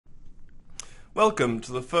Welcome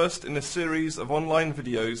to the first in a series of online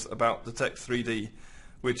videos about Detect3D,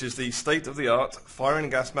 which is the state-of-the-art fire and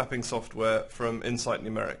gas mapping software from Insight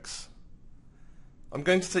Numerics. I'm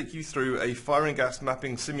going to take you through a fire and gas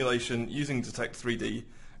mapping simulation using Detect3D,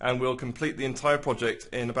 and we'll complete the entire project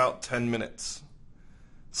in about 10 minutes.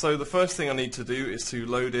 So the first thing I need to do is to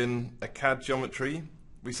load in a CAD geometry.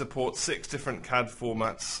 We support 6 different CAD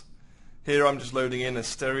formats. Here I'm just loading in a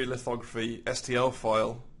stereolithography STL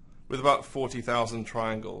file with about 40,000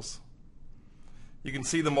 triangles. You can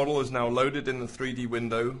see the model is now loaded in the 3D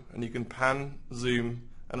window, and you can pan, zoom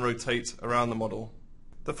and rotate around the model.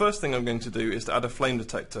 The first thing I'm going to do is to add a flame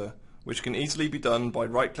detector, which can easily be done by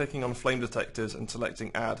right-clicking on flame detectors and selecting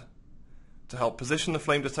Add. To help position the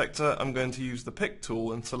flame detector, I'm going to use the Pick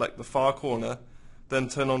tool and select the far corner, then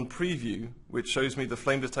turn on Preview, which shows me the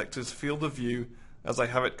flame detector's field of view as I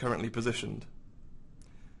have it currently positioned.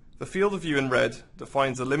 The field of view in red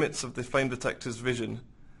defines the limits of the flame detector's vision,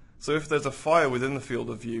 so if there's a fire within the field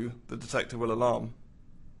of view, the detector will alarm.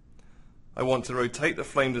 I want to rotate the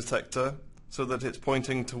flame detector so that it's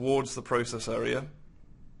pointing towards the process area,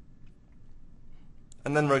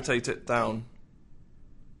 and then rotate it down.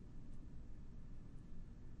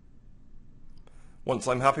 Once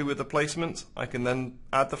I'm happy with the placement, I can then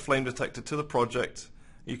add the flame detector to the project.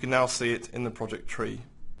 You can now see it in the project tree.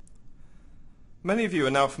 Many of you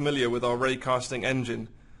are now familiar with our raycasting engine,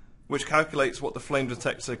 which calculates what the flame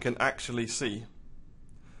detector can actually see.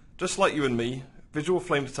 Just like you and me, visual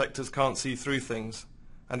flame detectors can't see through things,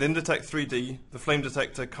 and in Detect3D, the flame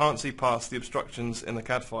detector can't see past the obstructions in the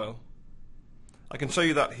CAD file. I can show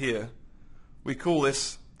you that here. We call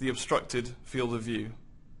this the obstructed field of view.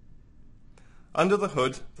 Under the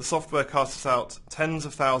hood, the software casts out tens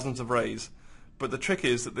of thousands of rays, but the trick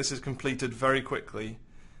is that this is completed very quickly.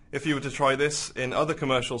 If you were to try this in other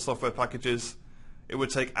commercial software packages, it would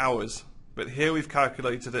take hours, but here we've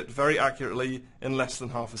calculated it very accurately in less than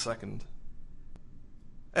half a second.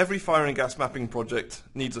 Every fire and gas mapping project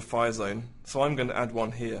needs a fire zone, so I'm going to add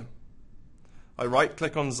one here. I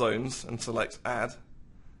right-click on zones and select Add,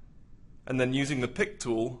 and then using the Pick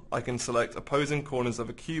tool, I can select opposing corners of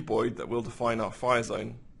a cuboid that will define our fire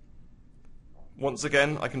zone. Once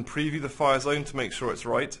again, I can preview the fire zone to make sure it's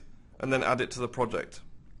right, and then add it to the project.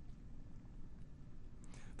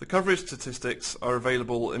 The coverage statistics are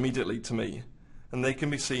available immediately to me, and they can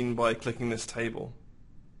be seen by clicking this table.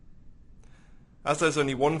 As there's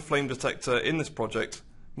only one flame detector in this project,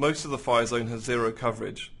 most of the fire zone has 0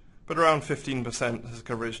 coverage, but around 15% has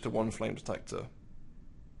coverage to one flame detector.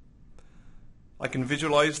 I can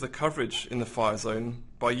visualize the coverage in the fire zone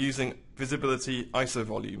by using visibility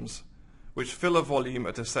isovolumes, which fill a volume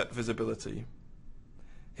at a set visibility.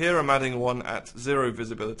 Here I'm adding one at 0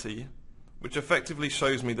 visibility, which effectively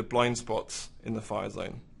shows me the blind spots in the fire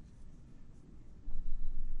zone.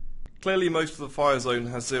 Clearly most of the fire zone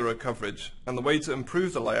has 0 coverage, and the way to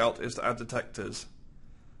improve the layout is to add detectors.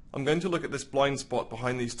 I'm going to look at this blind spot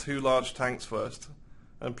behind these 2 large tanks first,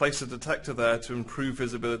 and place a detector there to improve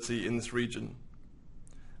visibility in this region.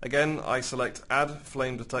 Again, I select Add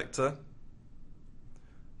Flame Detector,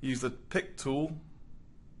 use the Pick tool,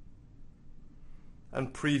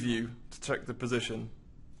 and Preview to check the position.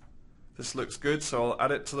 This looks good, so I'll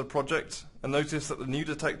add it to the project, and notice that the new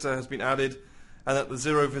detector has been added and that the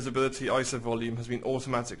 0 visibility ISO volume has been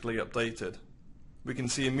automatically updated. We can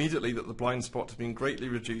see immediately that the blind spot has been greatly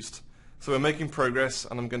reduced, so we're making progress,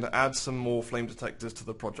 and I'm going to add some more flame detectors to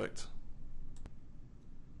the project.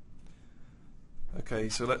 Okay,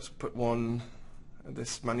 so let's put one at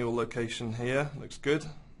this manual location here. Looks good.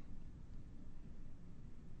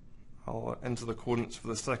 I'll enter the coordinates for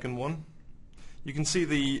the second one. You can see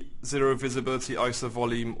the 0 visibility ISO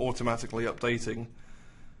volume automatically updating,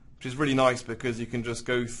 which is really nice because you can just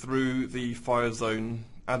go through the fire zone,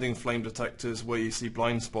 adding flame detectors where you see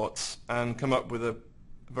blind spots, and come up with a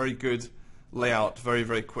very good layout very,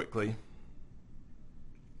 very quickly.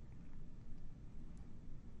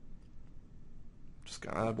 Just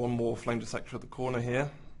going to add one more flame detector at the corner here.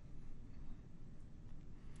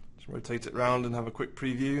 Just rotate it around and have a quick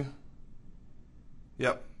preview.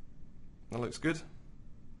 Yep. That looks good.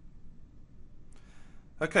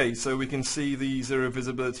 Okay, so we can see the 0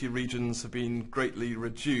 visibility regions have been greatly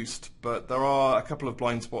reduced, but there are a couple of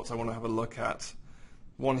blind spots I want to have a look at.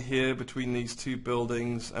 One here between these 2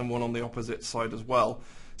 buildings and one on the opposite side as well.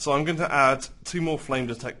 So I'm going to add 2 more flame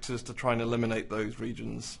detectors to try and eliminate those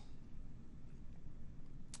regions.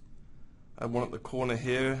 Add one at the corner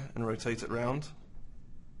here and rotate it around.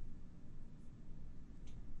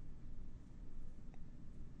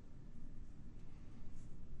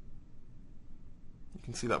 You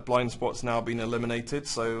can see that blind spot's now been eliminated,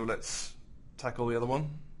 so let's tackle the other one.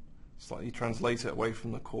 Slightly translate it away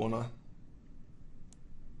from the corner.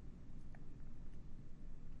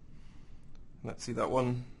 Let's see that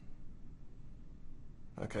one.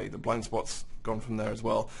 Okay, the blind spot's gone from there as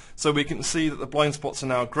well. So we can see that the blind spots are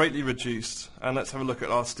now greatly reduced, and let's have a look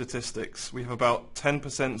at our statistics. We have about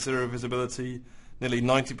 10% zero visibility, nearly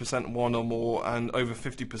 90% one or more, and over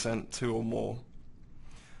 50% two or more.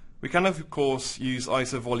 We can of course use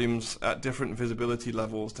ISO volumes at different visibility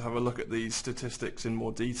levels to have a look at these statistics in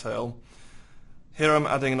more detail. Here I'm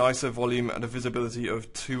adding an ISO volume at a visibility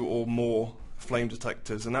of 2 or more flame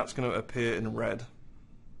detectors, and that's going to appear in red.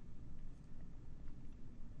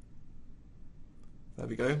 There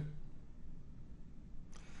we go.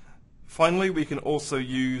 Finally, we can also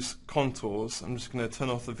use contours. I'm just going to turn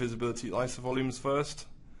off the visibility ISO volumes first,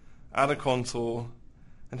 add a contour,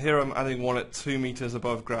 and here I'm adding one at 2 meters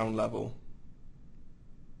above ground level.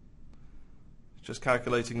 Just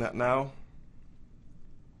calculating that now,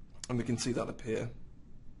 and we can see that appear.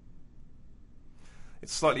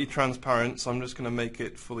 It's slightly transparent, so I'm just going to make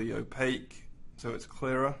it fully opaque so it's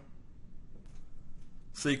clearer.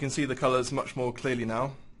 So you can see the colours much more clearly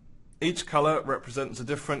now. Each colour represents a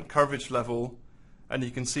different coverage level, and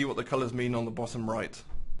you can see what the colours mean on the bottom right.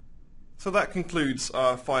 So that concludes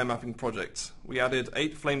our fire mapping project. We added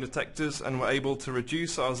 8 flame detectors and were able to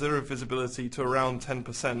reduce our zero visibility to around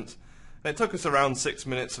 10%. And it took us around 6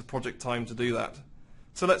 minutes of project time to do that.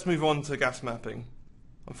 So let's move on to gas mapping.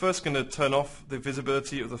 I'm first going to turn off the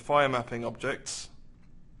visibility of the fire mapping objects.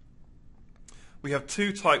 We have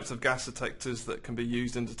 2 types of gas detectors that can be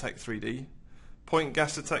used in Detect3D: point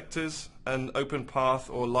gas detectors and open path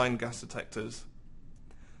or line gas detectors.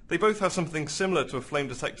 They both have something similar to a flame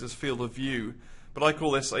detector's field of view, but I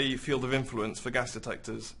call this a field of influence for gas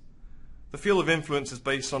detectors. The field of influence is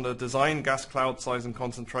based on the design gas cloud size and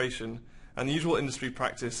concentration, and the usual industry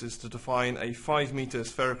practice is to define a 5-meter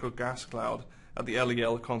spherical gas cloud at the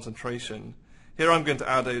LEL concentration. Here I'm going to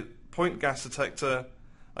add a point gas detector.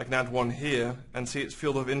 I can add one here and see its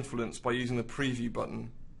field of influence by using the preview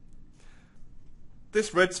button.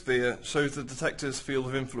 This red sphere shows the detector's field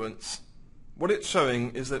of influence. What it's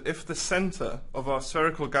showing is that if the center of our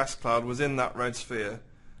spherical gas cloud was in that red sphere,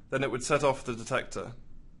 then it would set off the detector.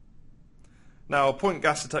 Now, point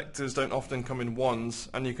gas detectors don't often come in ones,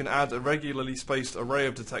 and you can add a regularly spaced array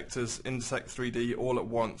of detectors in Detect3D all at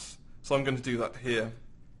once. So I'm going to do that here.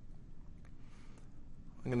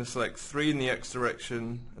 I'm going to select 3 in the X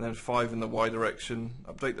direction and then 5 in the Y direction,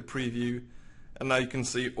 update the preview, and now you can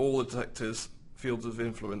see all the detectors' fields of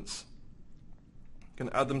influence. I can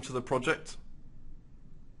add them to the project.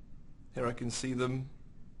 Here I can see them.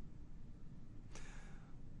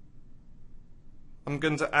 I'm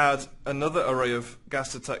going to add another array of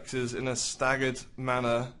gas detectors in a staggered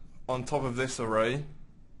manner on top of this array.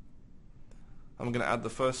 I'm going to add the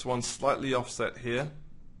first one slightly offset here,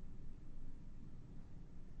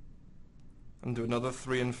 and do another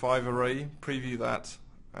 3 and 5 array, preview that,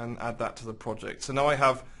 and add that to the project. So now I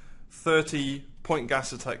have 30 point gas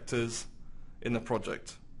detectors in the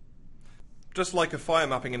project. Just like a fire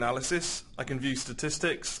mapping analysis, I can view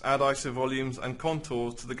statistics, add ISO volumes and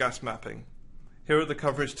contours to the gas mapping. Here are the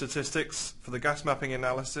coverage statistics for the gas mapping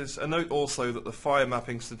analysis, and note also that the fire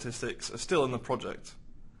mapping statistics are still in the project.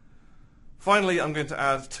 Finally, I'm going to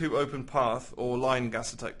add 2 open path or line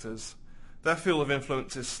gas detectors. Their field of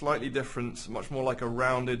influence is slightly different, much more like a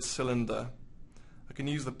rounded cylinder. I can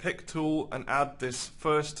use the pick tool and add this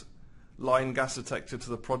first line gas detector to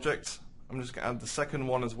the project. I'm just going to add the second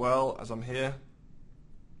one as well as I'm here.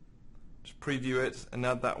 Just preview it and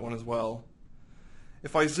add that one as well.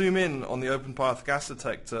 If I zoom in on the open path gas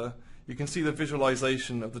detector, you can see the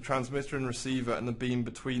visualization of the transmitter and receiver and the beam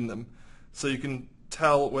between them, so you can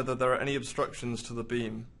tell whether there are any obstructions to the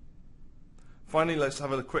beam. Finally, let's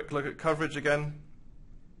have a quick look at coverage again.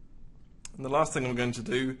 And the last thing I'm going to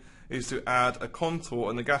do is to add a contour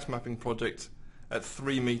in the gas mapping project at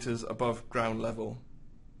 3 meters above ground level.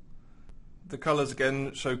 The colors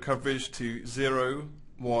again show coverage to 0,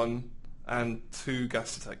 1 and 2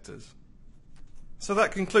 gas detectors. So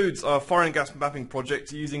that concludes our fire and gas mapping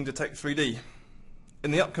project using Detect3D.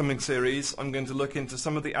 In the upcoming series, I'm going to look into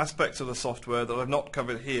some of the aspects of the software that I've not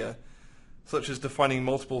covered here, such as defining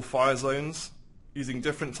multiple fire zones, using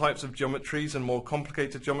different types of geometries and more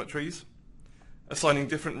complicated geometries, assigning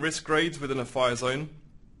different risk grades within a fire zone,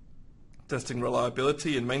 testing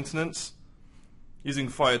reliability and maintenance, using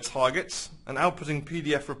fire targets, and outputting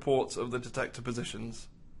PDF reports of the detector positions.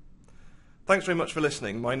 Thanks very much for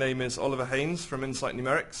listening. My name is Oliver Haynes from Insight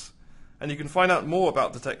Numerics, and you can find out more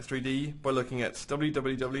about Detect3D by looking at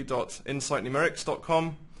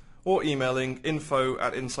www.insightnumerics.com or emailing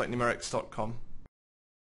info@insightnumerics.com.